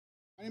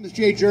My name is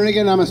Jay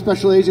Jernigan. I'm a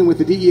special agent with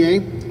the DEA.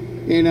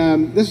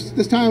 And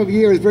this time of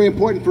year is very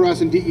important for us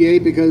in DEA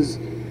because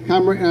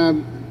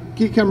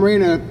Kiki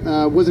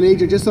Camarena was an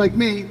agent just like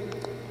me.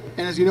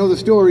 And as you know the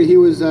story, he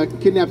was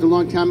kidnapped a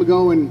long time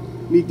ago and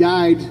he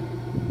died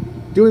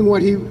doing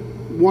what he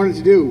wanted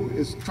to do,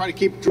 is try to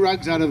keep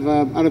drugs out of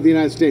the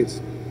United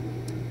States.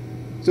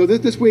 So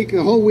this week,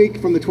 the whole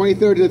week from the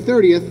 23rd to the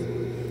 30th,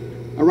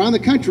 around the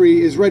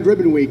country is Red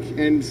Ribbon Week,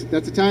 and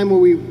that's a time where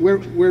we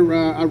wear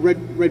our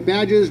red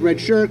badges, red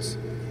shirts,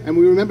 and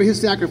we remember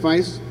his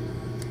sacrifice.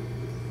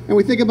 And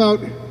we think about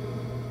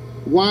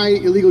why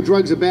illegal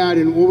drugs are bad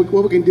and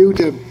what we can do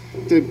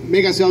to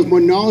make ourselves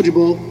more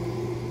knowledgeable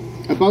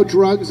about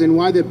drugs and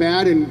why they're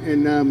bad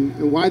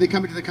and why they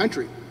come into the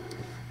country.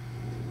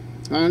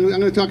 I'm going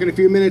to talk in a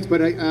few minutes,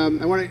 but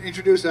I want to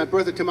introduce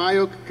Bertha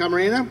Tamayo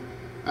Camarena.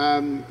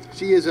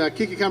 She is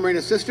Kiki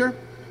Camarena's sister,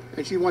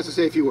 and she wants to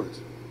say a few words.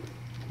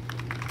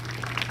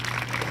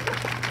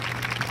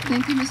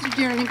 Thank you, Mr.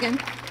 Jernigan.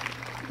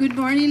 Good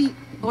morning,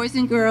 boys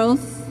and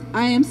girls.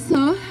 I am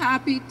so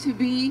happy to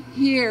be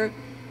here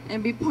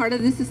and be part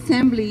of this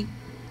assembly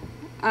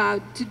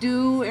to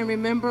do and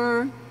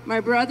remember my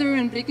brother,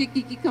 Enrique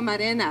Kiki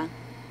Camarena.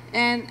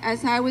 And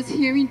as I was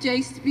hearing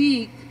Jay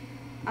speak,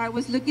 I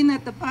was looking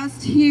at the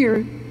bust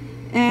here,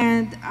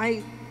 and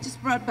I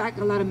just brought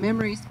back a lot of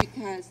memories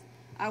because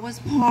I was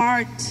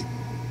part,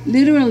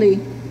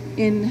 literally,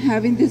 in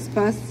having this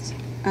bust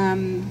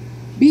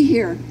be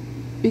here.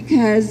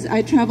 Because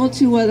I traveled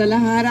to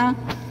Guadalajara,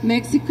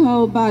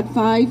 Mexico about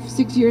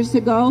 5-6 years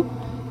ago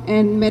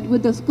and met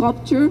with the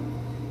sculptor,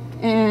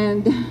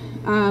 and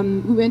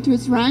we went to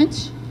his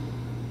ranch,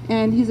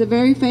 and he's a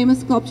very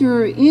famous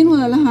sculptor in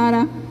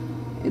Guadalajara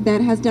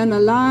that has done a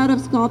lot of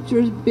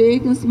sculptures,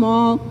 big and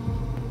small,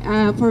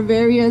 for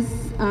various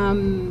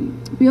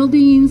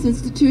buildings,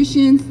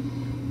 institutions,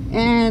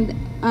 and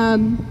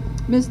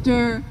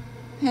Mr.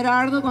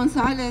 Gerardo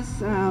Gonzalez,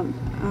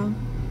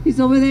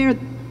 he's over there.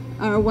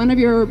 One of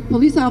your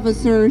police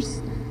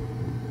officers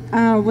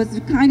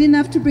was kind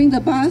enough to bring the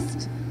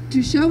bust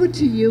to show it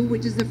to you,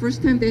 which is the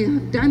first time they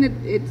have done it.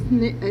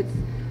 It's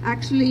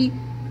actually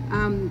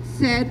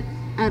set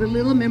at a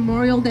little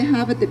memorial they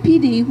have at the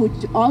PD,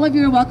 which all of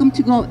you are welcome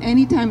to go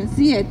anytime and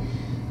see it.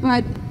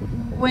 But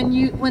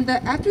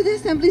after the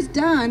assembly's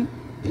done,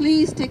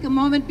 please take a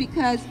moment,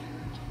 because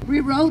we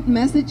wrote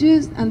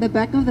messages on the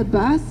back of the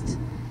bust,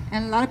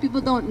 and a lot of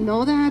people don't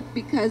know that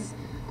because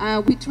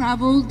we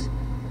traveled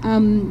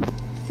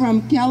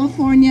from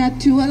California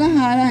to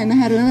Guadalajara, and I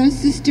had another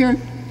sister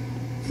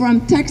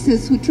from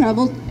Texas who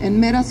traveled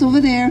and met us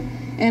over there,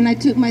 and I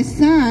took my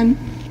son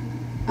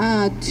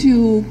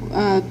to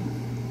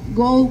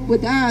go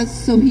with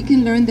us so he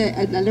can learn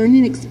the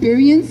learning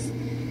experience.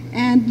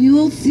 And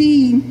you'll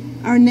see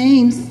our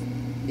names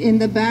in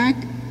the back.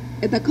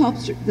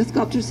 The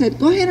sculptor said,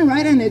 "Go ahead and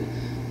write on it.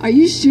 Are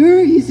you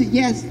sure?" He said,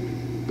 "Yes,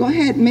 go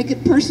ahead, make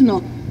it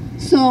personal."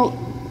 So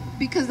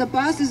because the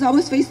bus is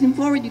always facing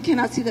forward, you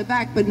cannot see the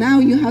back, but now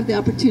you have the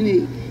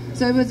opportunity.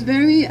 So it was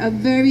a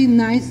very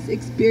nice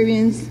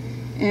experience,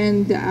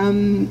 and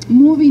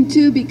moving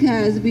too,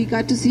 because we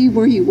got to see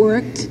where he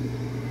worked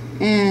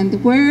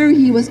and where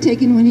he was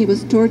taken when he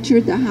was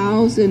tortured, the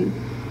house, and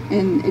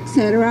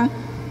etc.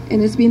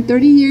 And it's been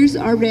 30 years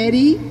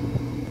already,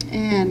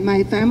 and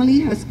my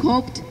family has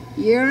coped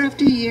year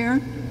after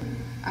year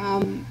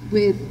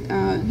with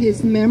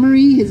his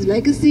memory, his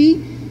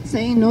legacy,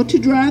 saying no to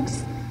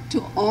drugs,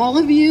 to all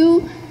of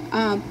you,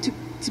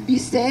 to be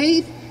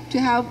safe, to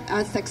have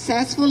a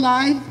successful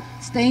life,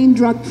 staying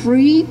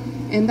drug-free.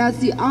 And that's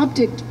the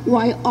object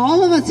why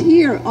all of us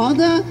here, all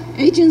the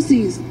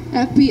agencies,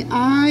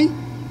 FBI,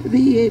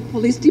 the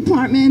police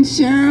department,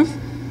 sheriff,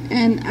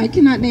 and I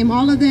cannot name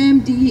all of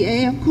them,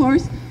 DEA, of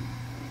course.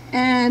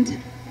 And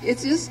it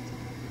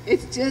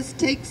just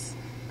takes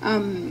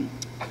an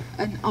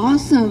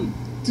awesome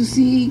to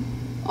see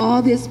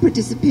all this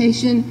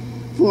participation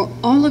for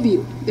all of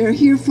you. They're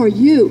here for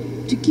you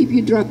to keep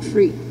you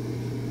drug-free.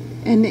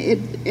 And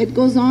it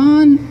goes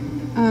on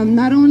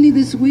not only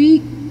this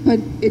week, but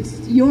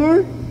it's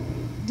your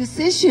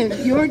decision,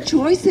 your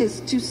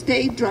choices to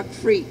stay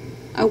drug-free,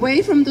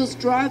 away from those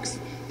drugs,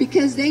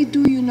 because they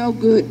do you no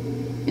good.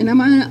 And I'm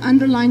going to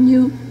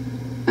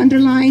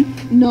underline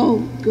no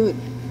good.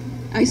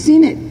 I've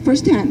seen it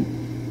firsthand.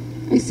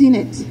 I've seen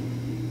it.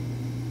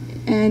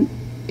 And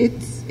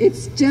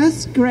it's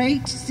just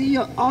great to see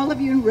all of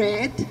you in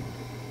red.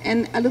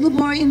 And a little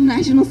boy in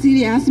National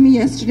City asked me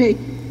yesterday,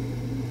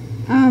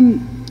 how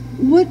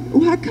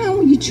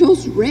come you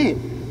chose red?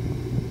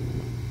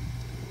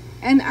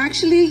 And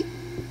actually,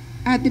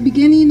 at the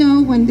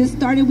beginning, when this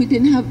started, we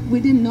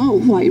didn't know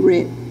why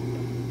red.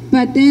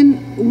 But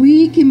then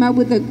we came up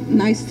with a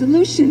nice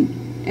solution,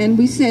 and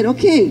we said,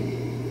 okay,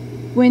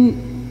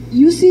 when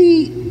you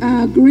see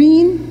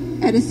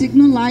green at a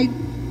signal light,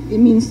 it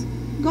means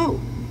go.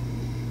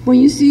 When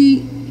you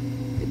see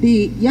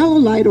the yellow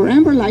light or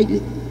amber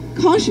light,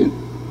 caution.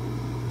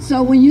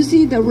 So when you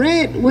see the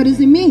red, what does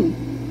it mean?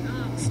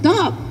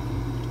 Stop.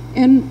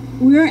 And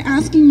we're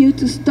asking you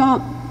to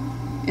stop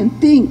and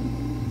think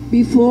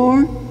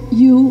before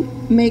you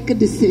make a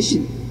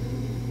decision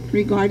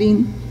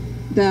regarding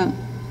the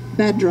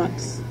bad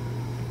drugs.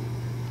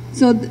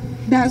 So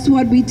that's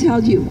what we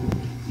tell you.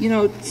 You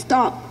know,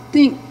 stop,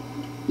 think.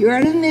 You're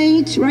at an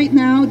age right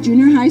now,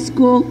 junior high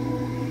school,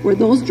 where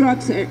those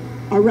drugs are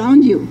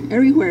around you,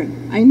 everywhere.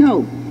 I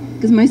know,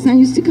 because my son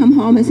used to come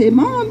home and say,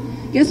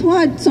 Mom, guess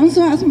what?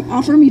 So-and-so has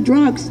offered me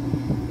drugs.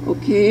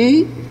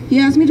 Okay. He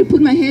asked me to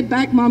put my head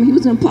back, Mom. He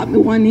was going to pop me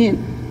one in.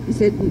 He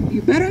said,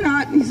 you better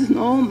not. He says,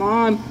 no,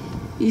 Mom.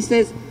 He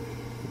says,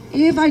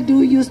 if I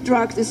do use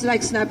drugs, it's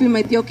like slapping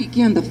my tío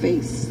Kiki on the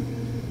face.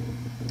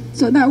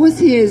 So that was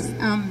his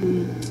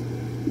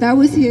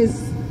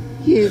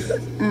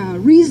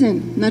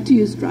reason not to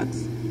use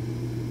drugs.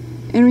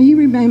 And he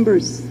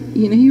remembers,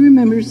 you know, he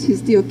remembers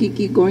his tío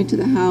Kiki going to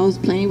the house,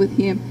 playing with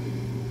him.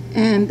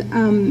 And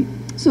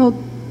so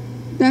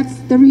that's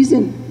the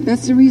reason.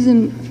 That's the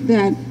reason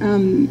that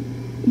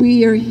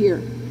we are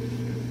here.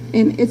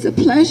 And it's a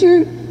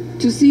pleasure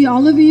to see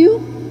all of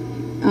you.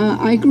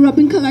 I grew up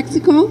in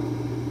Calexico,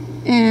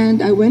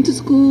 and I went to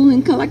school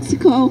in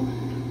Calexico,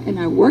 and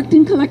I worked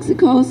in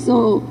Calexico.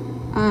 So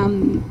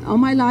all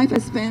my life I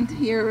spent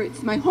here.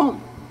 It's my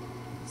home.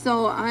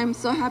 So I'm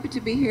so happy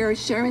to be here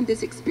sharing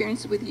this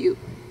experience with you.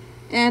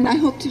 And I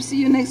hope to see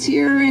you next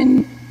year.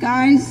 And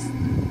guys,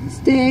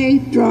 stay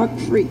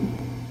drug-free.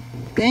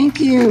 Thank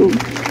you.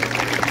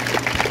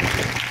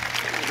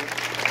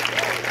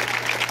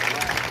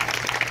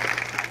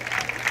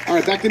 All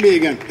right, back to me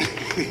again.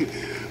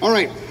 All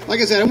right, like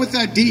I said, I'm with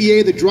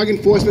DEA, the Drug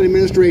Enforcement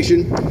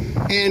Administration,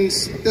 and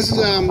this is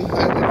a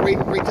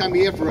great time of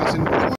year for us. And